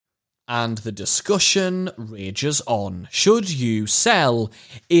and the discussion rages on. Should you sell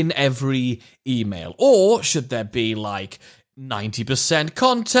in every email? Or should there be like 90%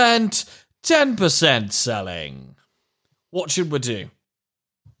 content, 10% selling? What should we do?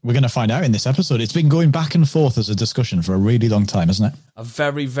 We're going to find out in this episode. It's been going back and forth as a discussion for a really long time, hasn't it? A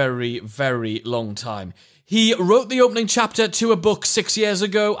very, very, very long time. He wrote the opening chapter to a book 6 years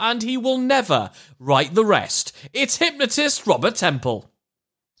ago, and he will never write the rest. It's hypnotist Robert Temple.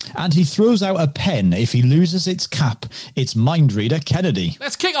 And he throws out a pen if he loses its cap. It's mind reader Kennedy.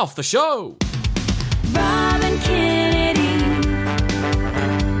 Let's kick off the show. Rob and Kennedy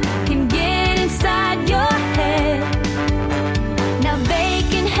can get inside your head. Now they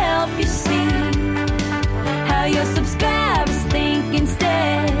can help you see how your subscribers think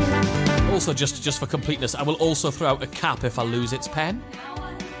instead. Also, just for completeness, I will also throw out a cap if I lose its pen.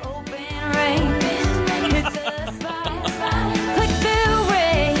 Open range. Click the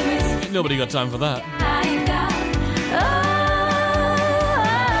race. Nobody got time for that. Find out.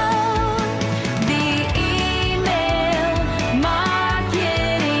 The Email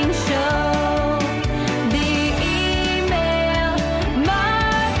Marketing Show. The Email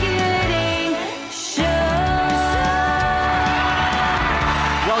Marketing Show.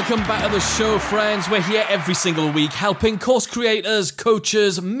 Welcome back to the show, friends. We're here every single week helping course creators,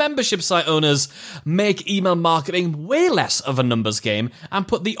 coaches, membership site owners make email marketing way less of a numbers game and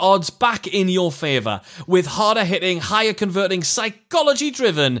put the odds back in your favor with harder hitting, higher converting,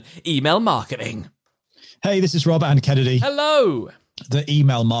 psychology-driven email marketing. Hey, this is Robert and Kennedy. Hello. The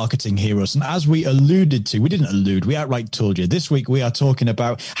email marketing heroes. And as we alluded to, we outright told you, this week we are talking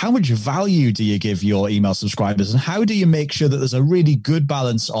about how much value do you give your email subscribers and how do you make sure that there's a really good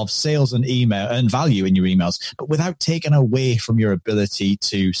balance of sales and email and value in your emails, but without taking away from your ability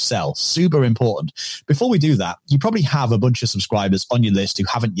to sell. Super important. Before we do that, you probably have a bunch of subscribers on your list who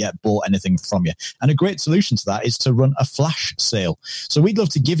haven't yet bought anything from you. And a great solution to that is to run a flash sale. So we'd love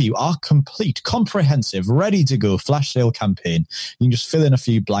to give you our complete, comprehensive, ready to go flash sale campaign. You can just fill in a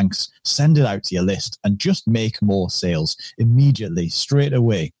few blanks, send it out to your list, and just make more sales immediately, straight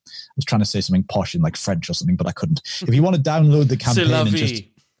away. I was trying to say something posh in like French or something, but I couldn't. If you want to download the campaign and just...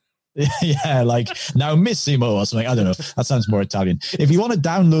 Yeah, like now Missimo or something. I don't know. That sounds more Italian. If you want to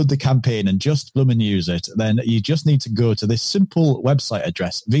download the campaign and just bloom and use it, then you just need to go to this simple website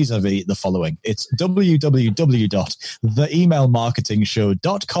address vis-a-vis the following. It's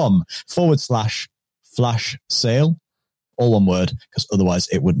www.theemailmarketingshow.com/flash sale. All one word, because otherwise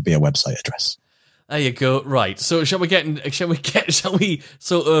it wouldn't be a website address. There you go. Right. So shall we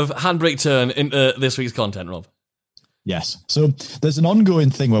sort of handbrake turn into this week's content, Rob? Yes. So there's an ongoing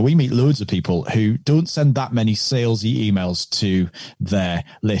thing where we meet loads of people who don't send that many salesy emails to their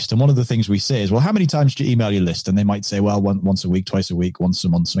list. And one of the things we say is, well, how many times do you email your list? And they might say, well, once a week, twice a week, once a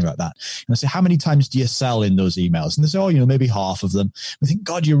month, something like that. And I say, how many times do you sell in those emails? And they say, oh, maybe half of them. We think,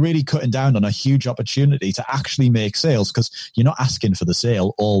 God, you're really cutting down on a huge opportunity to actually make sales because you're not asking for the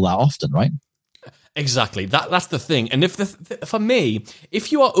sale all that often, right? Exactly. That's the thing. And for me,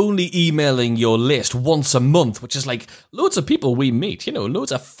 if you are only emailing your list once a month, which is like loads of people we meet,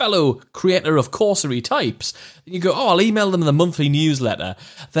 loads of fellow creator of coursery types, and you go, oh, I'll email them the monthly newsletter,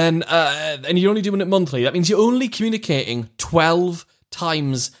 then and you're only doing it monthly, that means you're only communicating 12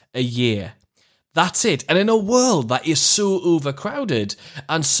 times a year. That's it. And in a world that is so overcrowded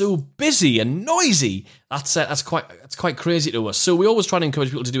and so busy and noisy, that's quite crazy to us. So we always try to encourage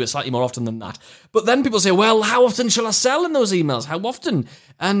people to do it slightly more often than that. But then people say, well, how often shall I sell in those emails? How often?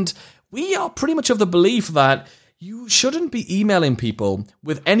 And we are pretty much of the belief that you shouldn't be emailing people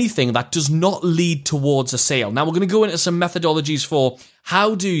with anything that does not lead towards a sale. Now, we're going to go into some methodologies for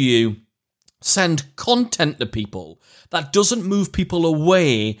how do you send content to people that doesn't move people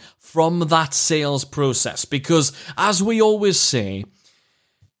away from that sales process. Because as we always say,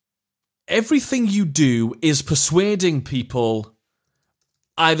 everything you do is persuading people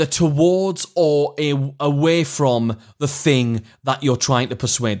either towards or away from the thing that you're trying to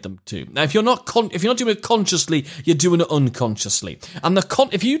persuade them to. Now, if you're not doing it consciously, you're doing it unconsciously. And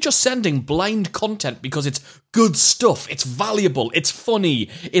if you're just sending blind content because it's good stuff, it's valuable, it's funny,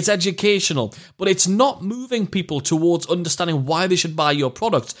 it's educational, but it's not moving people towards understanding why they should buy your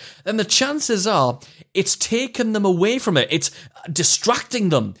product, then the chances are it's taken them away from it. It's distracting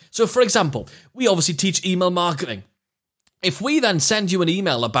them. So, for example, we obviously teach email marketing. If we then send you an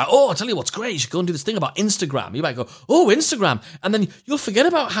email about, oh, I'll tell you what's great, you should go and do this thing about Instagram. You might go, oh, Instagram. And then you'll forget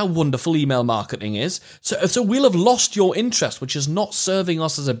about how wonderful email marketing is. So we'll have lost your interest, which is not serving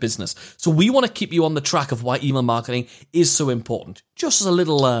us as a business. So we want to keep you on the track of why email marketing is so important. Just as a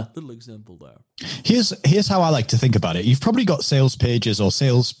little example there. Here's how I like to think about it. You've probably got sales pages or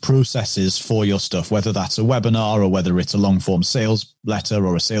sales processes for your stuff, whether that's a webinar or whether it's a long form sales letter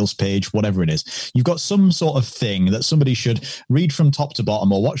or a sales page, whatever it is. You've got some sort of thing that somebody should read from top to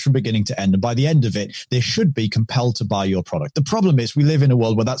bottom or watch from beginning to end. And by the end of it, they should be compelled to buy your product. The problem is we live in a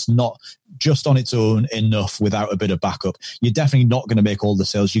world where that's not just on its own enough without a bit of backup. You're definitely not going to make all the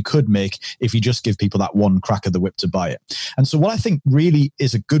sales you could make if you just give people that one crack of the whip to buy it. And so what I think really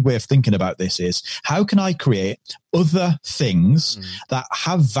is a good way of thinking about this is, how can I create other things that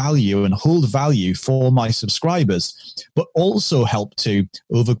have value and hold value for my subscribers, but also help to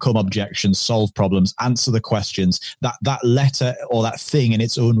overcome objections, solve problems, answer the questions that that letter or that thing in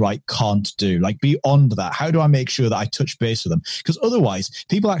its own right can't do? Like, beyond that, how do I make sure that I touch base with them? Because otherwise,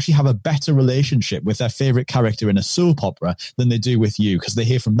 people actually have a better relationship with their favorite character in a soap opera than they do with you, because they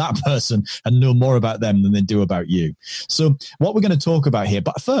hear from that person and know more about them than they do about you. So what we're going to talk about here,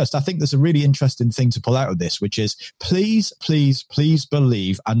 but first, I think there's a really interesting thing to pull out of this, which is, please, please, please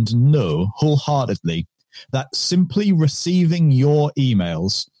believe and know wholeheartedly that simply receiving your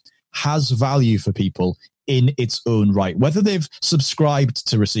emails has value for people in its own right, whether they've subscribed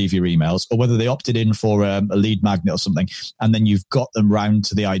to receive your emails or whether they opted in for a lead magnet or something, and then you've got them round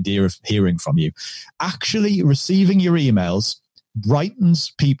to the idea of hearing from you. Actually receiving your emails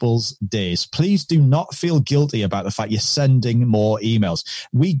brightens people's days. Please do not feel guilty about the fact you're sending more emails.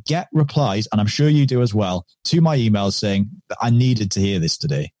 We get replies, and I'm sure you do as well, to my emails saying that I needed to hear this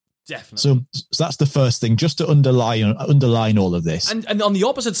today. Definitely. So that's the first thing, just to underline all of this. And on the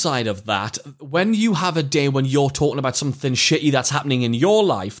opposite side of that, when you have a day when you're talking about something shitty that's happening in your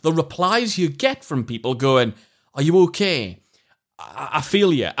life, the replies you get from people going, are you okay? I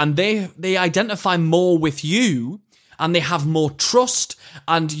feel you. And they identify more with you, and they have more trust,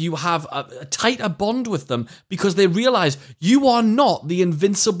 and you have a tighter bond with them because they realize you are not the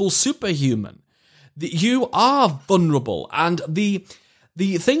invincible superhuman. You are vulnerable, and the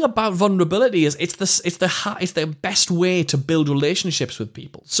thing about vulnerability is it's the best way to build relationships with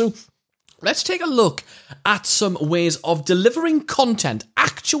people. So let's take a look at some ways of delivering content,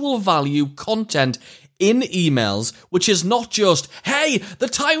 actual value content in emails, which is not just, hey, the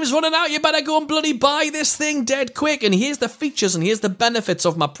time's running out, you better go and bloody buy this thing dead quick, and here's the features and here's the benefits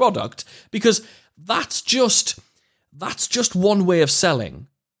of my product, because that's just one way of selling,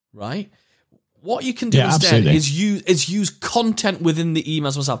 right? What you can do instead is use content within the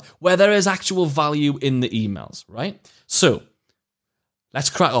emails themselves, where there is actual value in the emails, right? So let's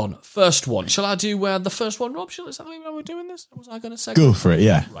crack on. First one. Shall I do the first one, Rob? Is that the way we're doing this? Was I going to say? Go for it,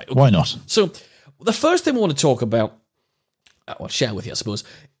 yeah. Right, okay. Why not? So the first thing we want to talk about, I'll share with you, I suppose,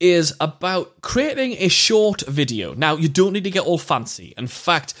 is about creating a short video. Now, you don't need to get all fancy. In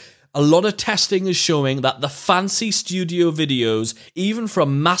fact, a lot of testing is showing that the fancy studio videos, even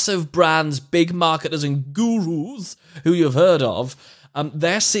from massive brands, big marketers, and gurus who you've heard of,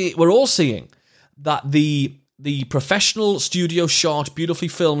 we're all seeing that the professional studio shot, beautifully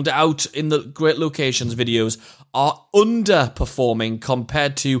filmed out in the great locations videos are underperforming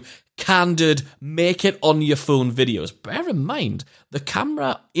compared to candid, make it on your phone videos. Bear in mind, the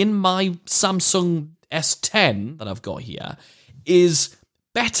camera in my Samsung S10 that I've got here is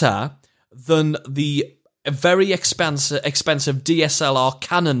better than the very expensive DSLR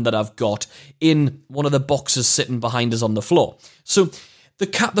Canon that I've got in one of the boxes sitting behind us on the floor. So the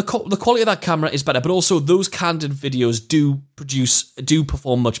quality of that camera is better, but also those candid videos do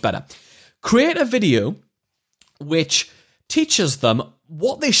perform much better. Create a video which teaches them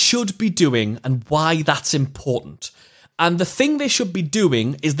what they should be doing and why that's important. And the thing they should be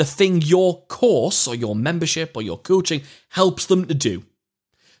doing is the thing your course or your membership or your coaching helps them to do.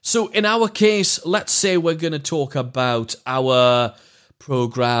 So in our case, let's say we're going to talk about our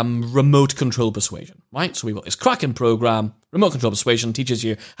program, Remote Control Persuasion, right? So we've got this cracking program, Remote Control Persuasion, teaches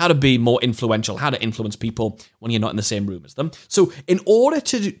you how to be more influential, how to influence people when you're not in the same room as them. So in order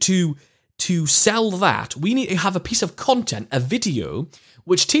to sell that, we need to have a piece of content, a video,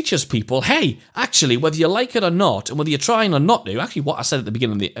 which teaches people, hey, actually, whether you like it or not, and whether you're trying or not to, actually what I said at the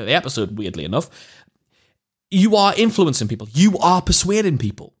beginning of the episode, weirdly enough, you are influencing people. You are persuading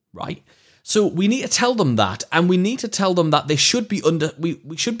people, right? So we need to tell them that, and we need to tell them that they should be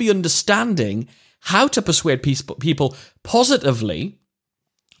we should be understanding how to persuade people positively,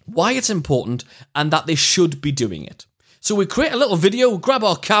 why it's important, and that they should be doing it. So we create a little video, we'll grab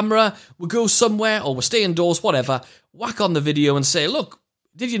our camera, we'll go somewhere, or we'll stay indoors, whatever, whack on the video and say, look,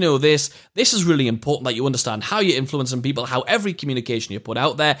 did you know this? This is really important that you understand how you're influencing people, how every communication you put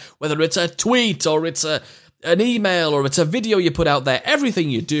out there, whether it's a tweet or it's an email or it's a video you put out there, everything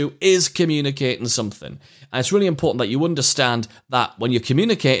you do is communicating something. And it's really important that you understand that when you're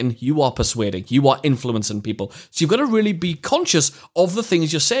communicating, you are persuading, you are influencing people. So you've got to really be conscious of the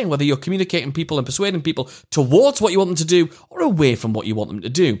things you're saying, whether you're communicating people and persuading people towards what you want them to do or away from what you want them to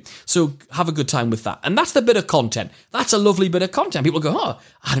do. So have a good time with that. And that's the bit of content. That's a lovely bit of content. People go, oh,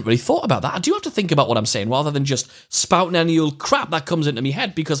 I hadn't really thought about that. I do have to think about what I'm saying rather than just spouting any old crap that comes into my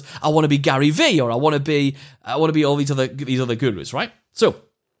head because I want to be Gary Vee or I want to be all these other gurus, right? So,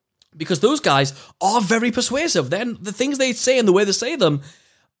 because those guys are very persuasive. Then the things they say and the way they say them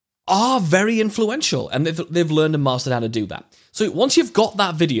are very influential, and they've learned and mastered how to do that. So once you've got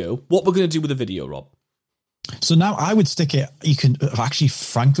that video, what we're going to do with the video, Rob? So now I would stick it, you can actually,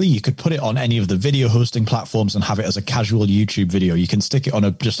 frankly, you could put it on any of the video hosting platforms and have it as a casual YouTube video. You can stick it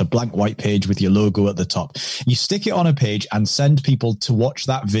on just a blank white page with your logo at the top. You stick it on a page and send people to watch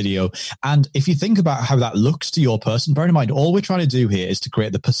that video. And if you think about how that looks to your person, bear in mind, all we're trying to do here is to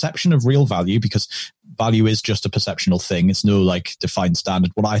create the perception of real value, because value is just a perceptional thing. It's no like defined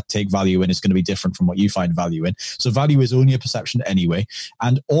standard. What I take value in is going to be different from what you find value in. So value is only a perception anyway.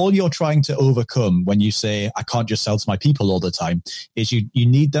 And all you're trying to overcome when you say, I can't just sell to my people all the time, is you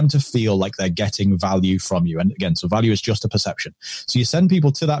need them to feel like they're getting value from you. And again, so value is just a perception. So you send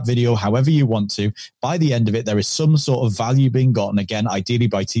people to that video however you want to. By the end of it, there is some sort of value being gotten. Again, ideally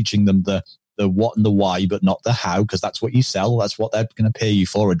by teaching them the what and the why, but not the how, because that's what you sell. That's what they're going to pay you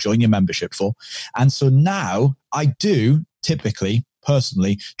for or join your membership for. And so now I do typically,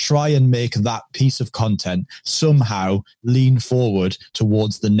 personally, try and make that piece of content somehow lean forward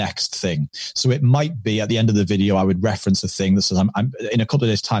towards the next thing. So it might be at the end of the video, I would reference a thing that says, I'm in a couple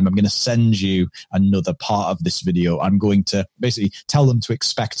of days' time, I'm going to send you another part of this video. I'm going to basically tell them to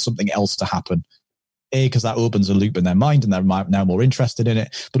expect something else to happen. Because that opens a loop in their mind and they're now more interested in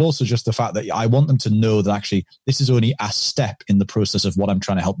it, but also just the fact that I want them to know that actually this is only a step in the process of what I'm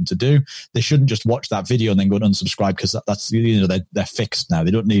trying to help them to do. They shouldn't just watch that video and then go and unsubscribe, because that's, they're fixed now.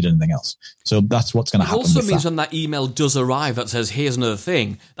 They don't need anything else. So that's what's going to happen. It also means when that email does arrive that says, here's another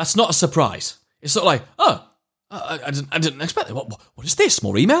thing, that's not a surprise. It's sort of like, oh, I didn't expect it. What is this?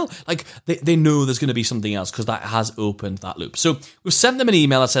 More email? Like they know there's going to be something else because that has opened that loop. So we've sent them an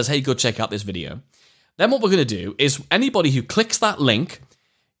email that says, hey, go check out this video. Then what we're going to do is anybody who clicks that link,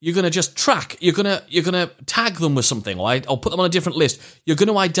 you're going to just track. You're going to tag them with something, or I'll put them on a different list. You're going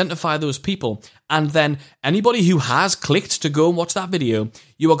to identify those people, and then anybody who has clicked to go and watch that video,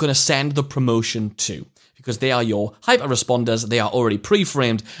 you are going to send the promotion to, because they are your hyper responders. They are already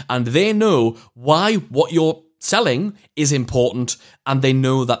pre-framed, and they know why what you're selling is important, and they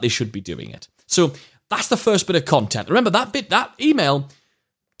know that they should be doing it. So that's the first bit of content. Remember that email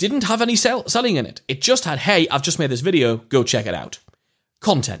didn't have any selling in it. It just had, hey, I've just made this video, go check it out.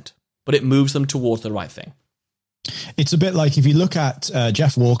 Content, but it moves them towards the right thing. It's a bit like if you look at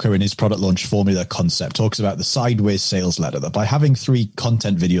Jeff Walker in his product launch formula concept, talks about the sideways sales ladder, that by having 3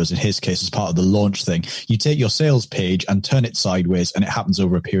 content videos, in his case, as part of the launch thing, you take your sales page and turn it sideways, and it happens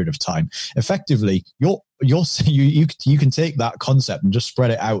over a period of time. Effectively, you can take that concept and just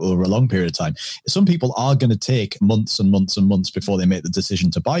spread it out over a long period of time. Some people are going to take months and months and months before they make the decision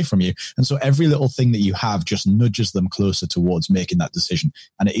to buy from you. And so every little thing that you have just nudges them closer towards making that decision.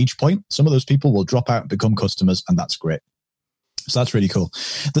 And at each point, some of those people will drop out and become customers, and that's great. So that's really cool.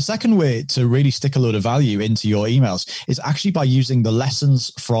 The second way to really stick a load of value into your emails is actually by using the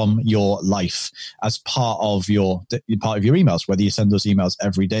lessons from your life as part of your emails, whether you send those emails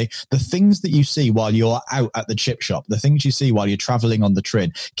every day. The things that you see while you're out at the chip shop, the things you see while you're traveling on the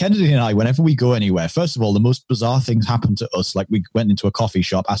train. Kennedy and I, whenever we go anywhere, first of all, the most bizarre things happen to us. Like we went into a coffee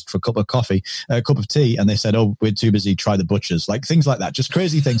shop, asked for a cup of tea, and they said, oh, we're too busy, try the butchers. Like things like that. Just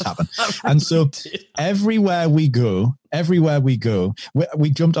crazy things happen. And so everywhere we go, we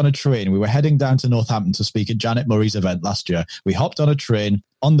jumped on a train. We were heading down to Northampton to speak at Janet Murray's event last year. We hopped on a train.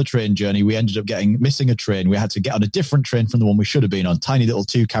 On the train journey, we ended up missing a train. We had to get on a different train from the one we should have been on, tiny little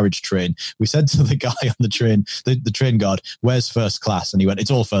 2-carriage train. We said to the guy on the train, the train guard, where's first class? And he went,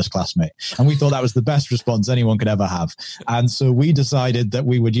 it's all first class, mate. And we thought that was the best response anyone could ever have. And so we decided that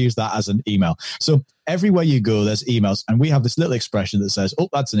we would use that as an email. So everywhere you go, there's emails. And we have this little expression that says, oh,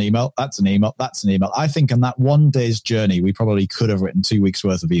 that's an email, that's an email, that's an email. I think on that one day's journey, we probably could have written 2 weeks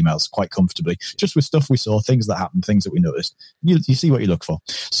worth of emails quite comfortably, just with stuff we saw, things that happened, things that we noticed. You see what you look for.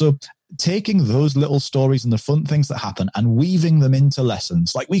 So taking those little stories and the fun things that happen and weaving them into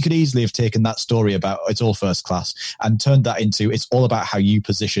lessons. Like, we could easily have taken that story about It's All First Class and turned that into it's all about how you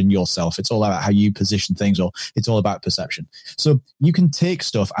position yourself. It's all about how you position things, or it's all about perception. So you can take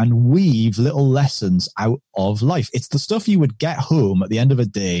stuff and weave little lessons out of life. It's the stuff you would get home at the end of a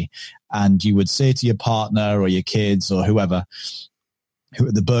day and you would say to your partner or your kids or whoever,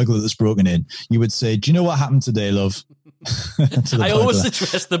 the burglar that's broken in, you would say, do you know what happened today, love? I always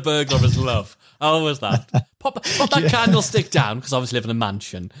address the burglar as love. Always that. Pop that candlestick down, because I obviously live in a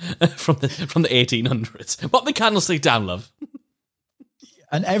mansion from the 1800s. Pop the candlestick down, love.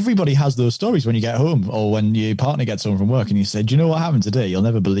 And everybody has those stories when you get home, or when your partner gets home from work and you say, do you know what happened today? You'll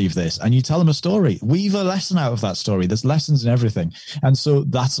never believe this. And you tell them a story. Weave a lesson out of that story. There's lessons in everything. And so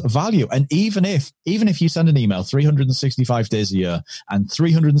that's value. And even if you send an email 365 days a year, and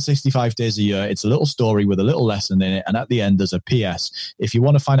 365 days a year, it's a little story with a little lesson in it. And at the end, there's a PS. If you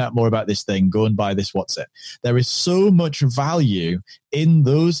want to find out more about this thing, go and buy this What's It. There is so much value in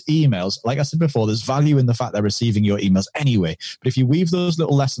those emails. Like I said before, there's value in the fact they're receiving your emails anyway. But if you weave those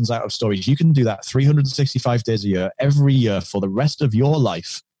little lessons out of stories, you can do that 365 days a year, every year for the rest of your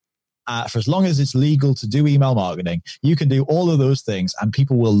life. For as long as it's legal to do email marketing, you can do all of those things and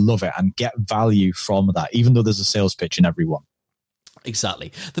people will love it and get value from that, even though there's a sales pitch in every one.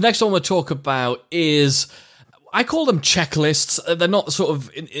 Exactly. The next one we'll talk about is, I call them checklists. They're not sort of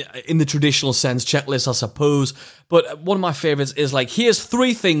in the traditional sense checklists, I suppose. But one of my favorites is like, here's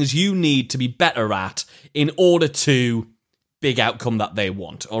 3 things you need to be better at in order to big outcome that they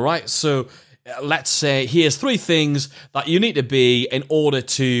want. All right. So let's say here's 3 things that you need to be in order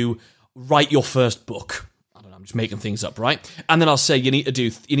to write your first book. I don't know, I'm just making things up, right? And then I'll say you need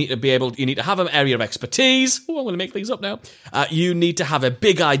to have an area of expertise. Oh, I'm going to make things up now. You need to have a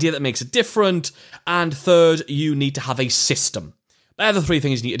big idea that makes it different. And third, you need to have a system. They're the 3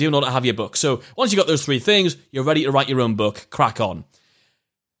 things you need to do in order to have your book. So once you've got those 3 things, you're ready to write your own book. Crack on.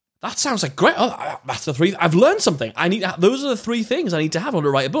 That sounds like great. Oh, that's the 3. I've learned something. Those are the 3 things I need to have in order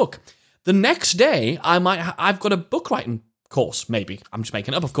to write a book. The next day, I've got a book writing course, maybe. I'm just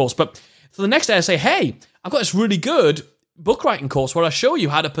making it up, of course. But so the next day I say, hey, I've got this really good book writing course where I show you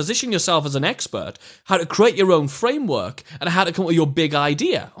how to position yourself as an expert, how to create your own framework, and how to come up with your big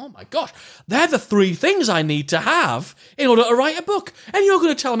idea. Oh my gosh, they're the 3 things I need to have in order to write a book. And you're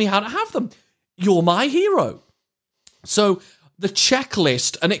going to tell me how to have them. You're my hero. So the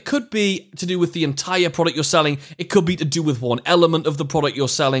checklist, and it could be to do with the entire product you're selling. It could be to do with one element of the product you're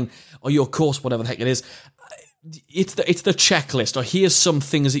selling or your course, whatever the heck it is. It's the checklist, or here's some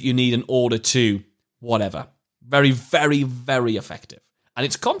things that you need in order to whatever. Very, very, very effective. And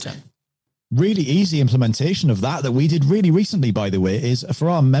it's content. Really easy implementation of that we did really recently, by the way, is for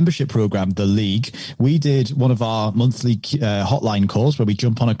our membership program, The League. We did one of our monthly hotline calls where we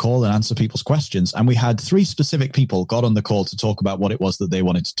jump on a call and answer people's questions. And we had 3 specific people got on the call to talk about what it was that they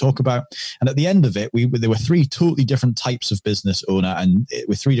wanted to talk about. And at the end of it, there were 3 totally different types of business owner and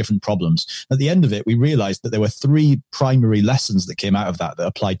with 3 different problems. At the end of it, we realized that there were 3 primary lessons that came out of that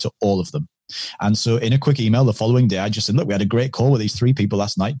applied to all of them. And so in a quick email the following day, I just said, look, we had a great call with these 3 people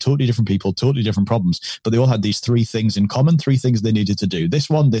last night, totally different people, totally different problems, but they all had these 3 things in common, 3 things they needed to do. This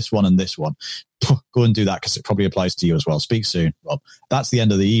one, and this one. Go and do that because it probably applies to you as well. Speak soon. Well, that's the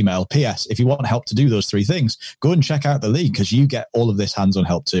end of the email. P.S. If you want help to do those 3 things, go and check out The League because you get all of this hands-on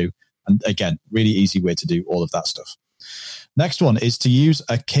help too. And again, really easy way to do all of that stuff. Next one is to use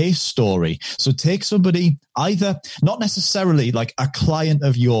a case story. So take somebody, either not necessarily like a client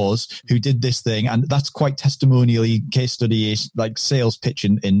of yours who did this thing, and that's quite testimonially case study-ish, like sales pitch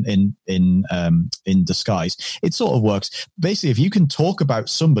in disguise. It sort of works. Basically, if you can talk about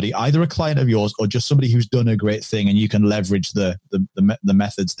somebody, either a client of yours or just somebody who's done a great thing, and you can leverage the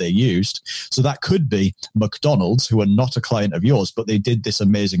methods they used. So that could be McDonald's, who are not a client of yours, but they did this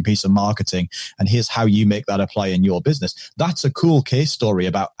amazing piece of marketing, and here's how you make that apply in your business. That's a cool case story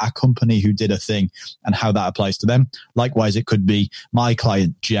about a company who did a thing and how that applies to them. Likewise, it could be my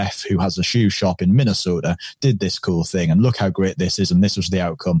client, Jeff, who has a shoe shop in Minnesota, did this cool thing and look how great this is. And this was the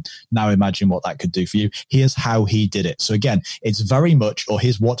outcome. Now imagine what that could do for you. Here's how he did it. So again, it's very much, or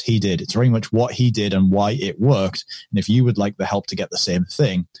here's what he did. It's very much what he did and why it worked. And if you would like the help to get the same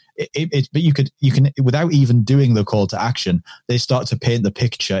thing, but you can, without even doing the call to action, they start to paint the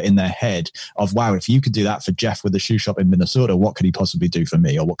picture in their head of, wow, if you could do that for Jeff with the shoe shop in Minnesota, what could he possibly do for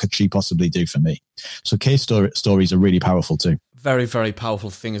me? Or what could she possibly do for me? So case stories are really powerful too. Very, very powerful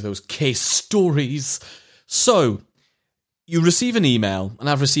things, those case stories. So you receive an email, and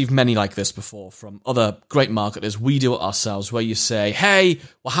I've received many like this before from other great marketers. We do it ourselves, where you say, hey,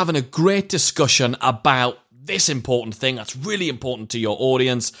 we're having a great discussion about this important thing that's really important to your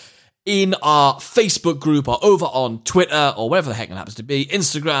audience. in our Facebook group or over on Twitter or whatever the heck it happens to be,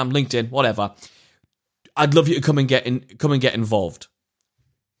 Instagram, LinkedIn, whatever, I'd love you to come and get involved.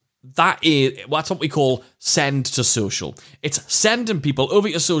 That's what we call send to social. It's sending people over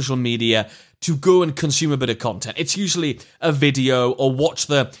your social media to go and consume a bit of content. It's usually a video or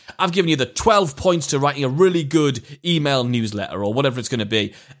I've given you the 12 points to writing a really good email newsletter or whatever it's going to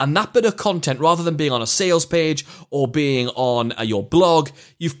be. And that bit of content, rather than being on a sales page or being on your blog,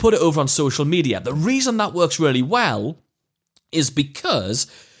 you've put it over on social media. The reason that works really well is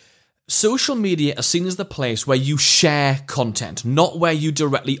because social media is seen as the place where you share content, not where you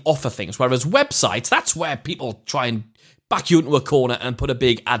directly offer things. Whereas websites, that's where people try and back you into a corner and put a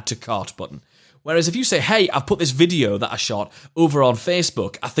big add to cart button. Whereas if you say, hey, I've put this video that I shot over on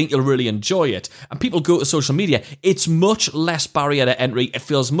Facebook, I think you'll really enjoy it, and people go to social media, it's much less barrier to entry, it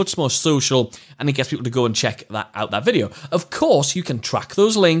feels much more social, and it gets people to go and check that video. Of course, you can track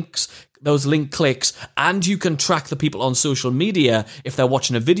those links, those link clicks, and you can track the people on social media if they're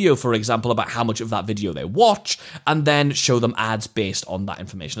watching a video, for example, about how much of that video they watch, and then show them ads based on that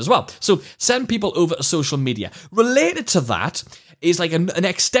information as well. So send people over to social media. Related to that is like an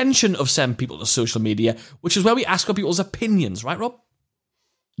extension of send people to social media, which is where we ask for people's opinions, right, Rob?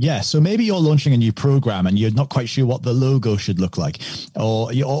 Yeah, so maybe you're launching a new program and you're not quite sure what the logo should look like.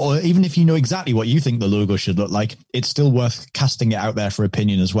 Or even if you know exactly what you think the logo should look like, it's still worth casting it out there for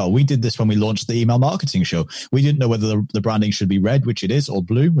opinion as well. We did this when we launched the email marketing show. We didn't know whether the branding should be red, which it is, or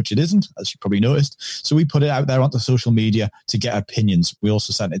blue, which it isn't, as you probably noticed. So we put it out there onto social media to get opinions. We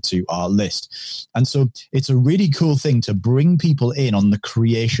also sent it to our list. And so it's a really cool thing to bring people in on the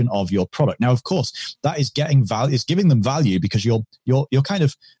creation of your product. Now, of course, that is getting value, is giving them value because you're kind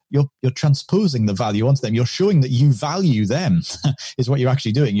of you're transposing the value onto them. You're showing that you value them is what you're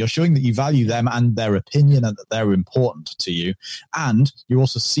actually doing. You're showing that you value them and their opinion and that they're important to you. And you're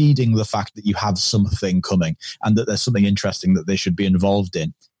also seeding the fact that you have something coming and that there's something interesting that they should be involved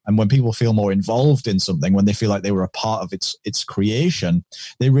in. And when people feel more involved in something, when they feel like they were a part of its creation,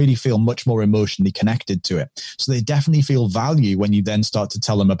 they really feel much more emotionally connected to it. So they definitely feel value when you then start to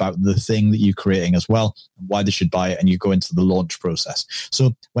tell them about the thing that you're creating as well, and why they should buy it, and you go into the launch process.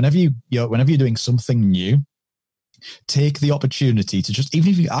 So whenever you're doing something new, take the opportunity to just,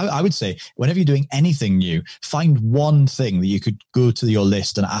 even if I would say, whenever you're doing anything new, find one thing that you could go to your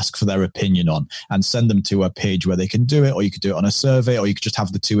list and ask for their opinion on and send them to a page where they can do it, or you could do it on a survey, or you could just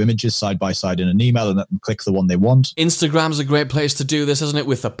have the two images side by side in an email and then click the one they want. Instagram's a great place to do this, isn't it?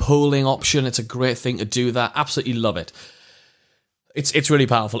 With the polling option, it's a great thing to do that. Absolutely love it. It's really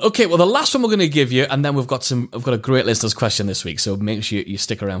powerful. Okay, well, the last one we're going to give you, and then we've got a great listener's question this week, so make sure you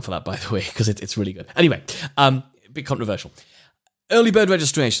stick around for that, by the way, because it's really good. Anyway, bit controversial. Early bird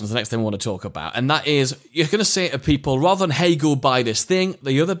registration is the next thing we want to talk about, and that is, you're going to say to people, rather than, hey, go buy this thing,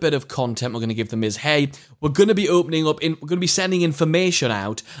 the other bit of content we're going to give them is, hey, we're going to be we're going to be sending information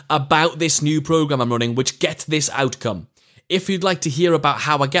out about this new program I'm running, which gets this outcome. If you'd like to hear about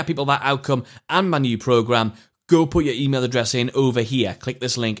how I get people that outcome and my new program, go put your email address in over here. Click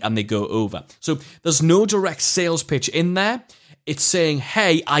this link and they go over. So there's no direct sales pitch in there. It's saying,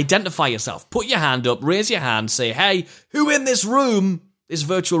 hey, identify yourself. Put your hand up, raise your hand, say, hey, who in this room, this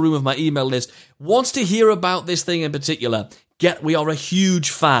virtual room of my email list, wants to hear about this thing in particular? We are a huge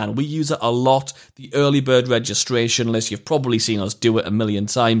fan. We use it a lot. The early bird registration list, you've probably seen us do it a million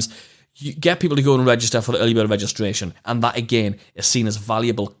times. You get people to go and register for the early bird registration. And that, again, is seen as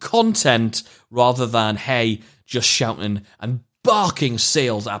valuable content rather than, hey, just shouting and barking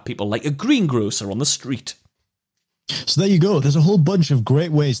sales at people like a greengrocer on the street. So there you go. There's a whole bunch of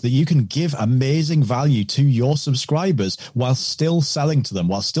great ways that you can give amazing value to your subscribers while still selling to them,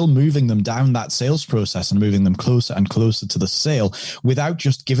 while still moving them down that sales process and moving them closer and closer to the sale without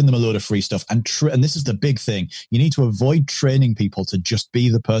just giving them a load of free stuff. And this is the big thing. You need to avoid training people to just be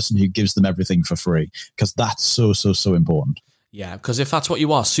the person who gives them everything for free, because that's so important. Yeah, because if that's what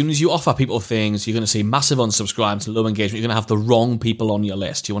you are, as soon as you offer people things, you're going to see massive unsubscribes, low engagement. You're going to have the wrong people on your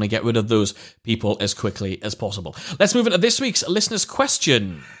list. You want to get rid of those people as quickly as possible. Let's move into this week's listener's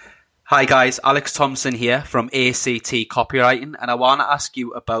question. Hi guys, Alex Thompson here from ACT Copywriting, and I want to ask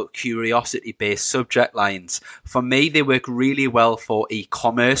you about curiosity-based subject lines. For me, they work really well for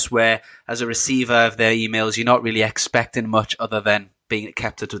e-commerce, where as a receiver of their emails, you're not really expecting much other than being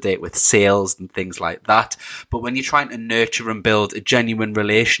kept up to date with sales and things like that. But when you're trying to nurture and build a genuine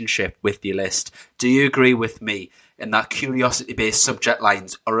relationship with your list, do you agree with me in that curiosity-based subject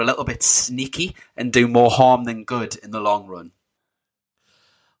lines are a little bit sneaky and do more harm than good in the long run?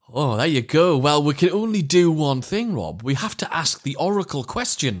 Oh, there you go. Well, we can only do one thing, Rob. We have to ask the oracle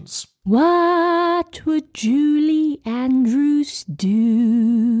questions. What What would Julie Andrews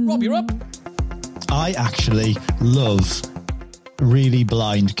do? Rob, you're up. I actually love really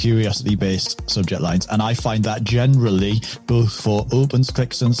blind, curiosity-based subject lines, and I find that generally, both for opens,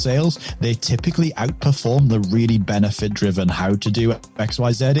 clicks, and sales, they typically outperform the really benefit-driven how to do X,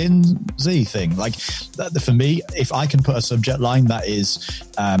 Y, Z in Z thing. Like, for me, if I can put a subject line that is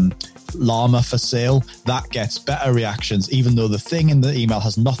llama for sale, that gets better reactions, even though the thing in the email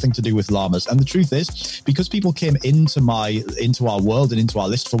has nothing to do with llamas. And the truth is, because people came into our world and into our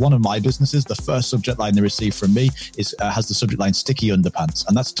list for one of my businesses, the first subject line they received from me is has the subject line sticky underpants,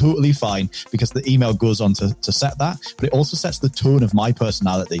 and that's totally fine because the email goes on to set that, but it also sets the tone of my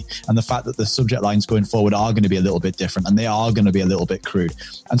personality and the fact that the subject lines going forward are going to be a little bit different and they are going to be a little bit crude.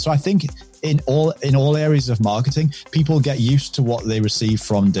 And so I think in all areas of marketing, people get used to what they receive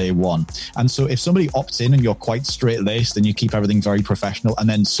from day one. And so if somebody opts in and you're quite straight-laced and you keep everything very professional, and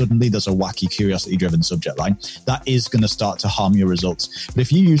then suddenly there's a wacky curiosity-driven subject line, that is going to start to harm your results. But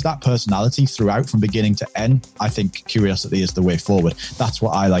if you use that personality throughout from beginning to end, I think curiosity is the way forward. That's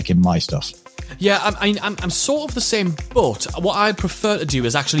what I like in my stuff. Yeah, I'm sort of the same, but what I prefer to do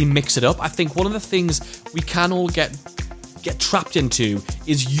is actually mix it up. I think one of the things we can all get trapped into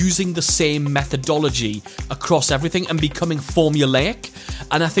is using the same methodology across everything and becoming formulaic.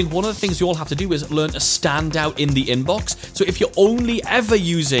 And I think one of the things you all have to do is learn to stand out in the inbox. So if you're only ever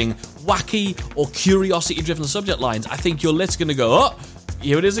using wacky or curiosity-driven subject lines, I think your list's going to go, oh,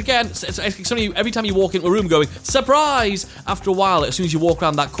 here it is again. It's every time you walk into a room going, surprise! After a while, as soon as you walk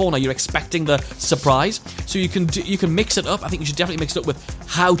around that corner, you're expecting the surprise. So you can mix it up. I think you should definitely mix it up with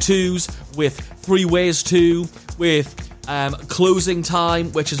how-tos, with 3 ways to, with closing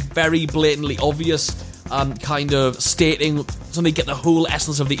time, which is very blatantly obvious, kind of stating something, get the whole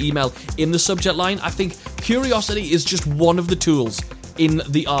essence of the email in the subject line. I think curiosity is just one of the tools in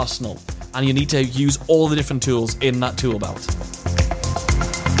the arsenal, and you need to use all the different tools in that tool belt.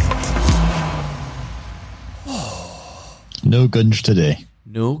 No gunge today.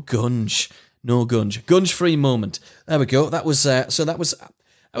 No gunge. Gunge-free moment. There we go. That was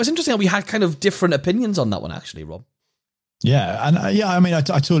interesting how we had kind of different opinions on that one, actually, Rob. Yeah, and I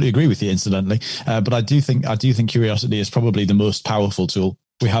totally agree with you, incidentally. But I do think curiosity is probably the most powerful tool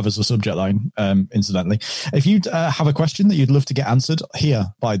we have as a subject line, incidentally. If you have a question that you'd love to get answered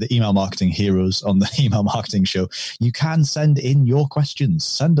here by the email marketing heroes on the Email Marketing Show, you can send in your questions.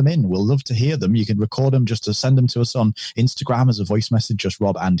 Send them in. We'll love to hear them. You can record them just to send them to us on Instagram as a voice message, just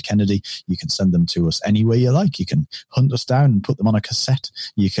Rob and Kennedy. You can send them to us any way you like. You can hunt us down and put them on a cassette.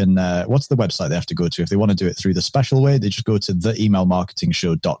 You can, what's the website they have to go to? If they want to do it through the special way, they just go to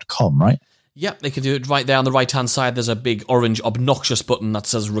theemailmarketingshow.com, right? Yep, they can do it right there on the right-hand side. There's a big orange obnoxious button that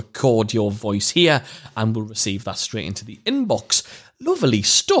says record your voice here, and we'll receive that straight into the inbox. Lovely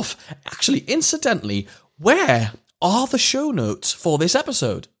stuff. Actually, incidentally, where are the show notes for this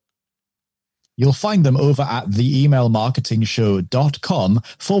episode? You'll find them over at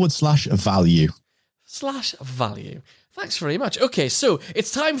theemailmarketingshow.com/value. /value. Thanks very much. Okay, so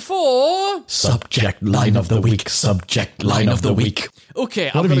it's time for... Subject line of the week. Subject line of the week. Okay,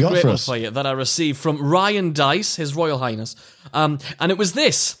 I've got a great one for you that I received from Ryan Dice, His Royal Highness. And it was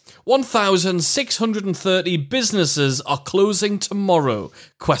this. 1,630 businesses are closing tomorrow, ?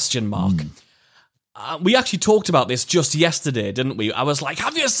 We actually talked about this just yesterday, didn't we? I was like,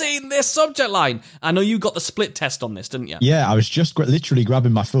 have you seen this subject line? I know you got the split test on this, didn't you? Yeah, I was just literally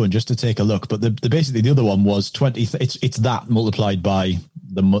grabbing my phone just to take a look. But basically the other one was 20. It's that multiplied by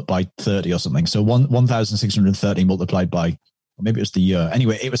 30 or something. So 1,630 multiplied by, or maybe it was the year.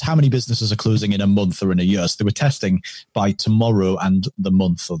 Anyway, it was how many businesses are closing in a month or in a year. So they were testing by tomorrow and the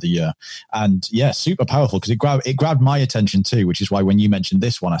month or the year. And yeah, super powerful because it grabbed my attention too, which is why when you mentioned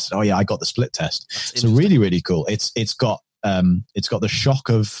this one, I said, oh yeah, I got the split test. So really, really cool. It's got the shock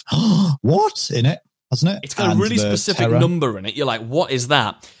of what in it, hasn't it? It's got a really specific number in it. You're like, what is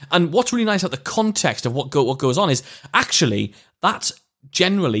that? And what's really nice about the context of what goes on is actually that's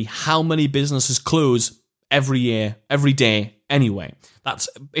generally how many businesses close every year, every day, anyway. It's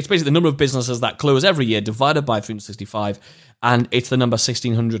basically the number of businesses that close every year divided by 365, and it's the number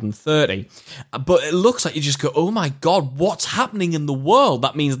 1,630. But it looks like you just go, oh my God, what's happening in the world?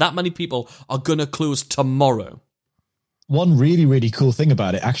 That means that many people are going to close tomorrow. One really, really cool thing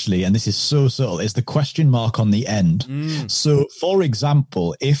about it, actually, and this is so subtle, is the question mark on the end. So, for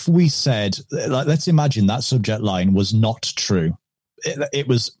example, if we said, let's imagine that subject line was not true. It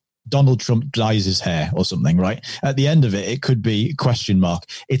was Donald Trump dyes his hair or something, right? At the end of it, it could be question mark.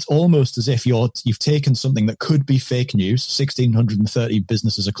 It's almost as if you've taken something that could be fake news. 1,630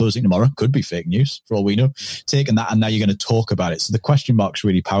 businesses are closing tomorrow. Could be fake news for all we know. Taken that and now you're going to talk about it. So the question mark's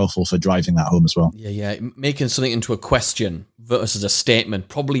really powerful for driving that home as well. Yeah. Making something into a question versus a statement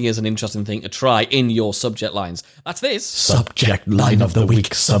probably is an interesting thing to try in your subject lines. That's this. Subject line of the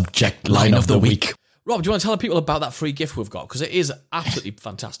week. Subject line of the week. Rob, do you want to tell people about that free gift we've got? Because it is absolutely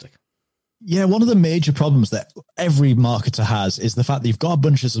fantastic. Yeah, one of the major problems that every marketer has is the fact that you've got a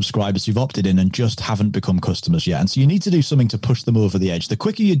bunch of subscribers who've opted in and just haven't become customers yet. And so you need to do something to push them over the edge. The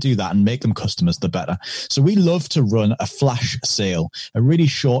quicker you do that and make them customers, the better. So we love to run a flash sale, a really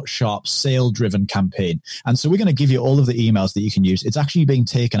short, sharp, sale-driven campaign. And so we're going to give you all of the emails that you can use. It's actually being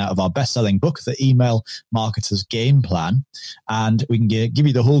taken out of our best-selling book, The Email Marketer's Game Plan. And we can give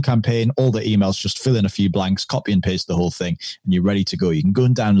you the whole campaign, all the emails, just fill in a few blanks, copy and paste the whole thing, and you're ready to go. You can go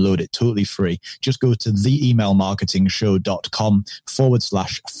and download it totally free. Just go to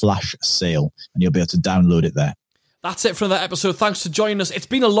theemailmarketingshow.com/flash sale and you'll be able to download it there. That's it for that episode. Thanks for joining us. It's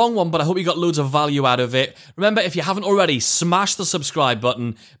been a long one, but I hope you got loads of value out of it. Remember, if you haven't already, smash the subscribe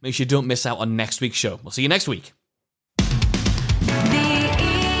button. Make sure you don't miss out on next week's show. We'll see you next week.